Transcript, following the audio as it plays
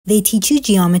They teach you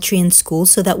geometry in school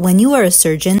so that when you are a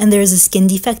surgeon and there is a skin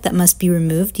defect that must be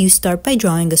removed, you start by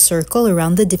drawing a circle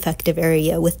around the defective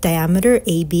area with diameter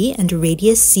AB and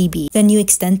radius CB. Then you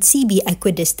extend CB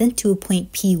equidistant to a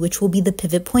point P, which will be the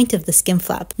pivot point of the skin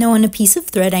flap. Now on a piece of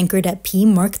thread anchored at P,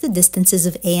 mark the distances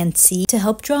of A and C to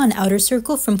help draw an outer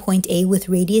circle from point A with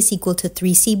radius equal to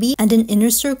 3CB and an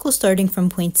inner circle starting from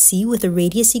point C with a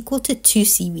radius equal to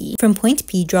 2CB. From point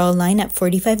P, draw a line at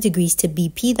 45 degrees to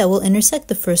BP that will intersect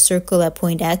the first circle at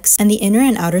point X and the inner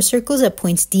and outer circles at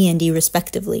points D and D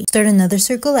respectively. Start another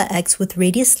circle at X with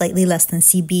radius slightly less than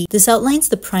CB. This outlines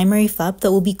the primary flap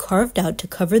that will be carved out to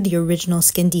cover the original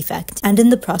skin defect, and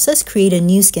in the process create a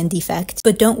new skin defect.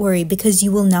 But don't worry, because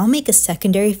you will now make a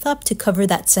secondary flap to cover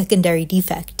that secondary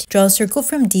defect. Draw a circle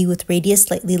from D with radius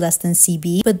slightly less than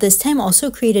CB, but this time also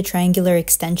create a triangular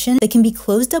extension that can be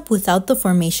closed up without the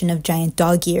formation of giant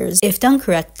dog ears. If done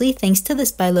correctly, thanks to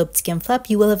this bilobed skin flap,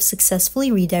 you will have successfully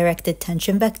redirected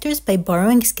tension vectors by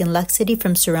borrowing skin laxity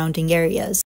from surrounding areas.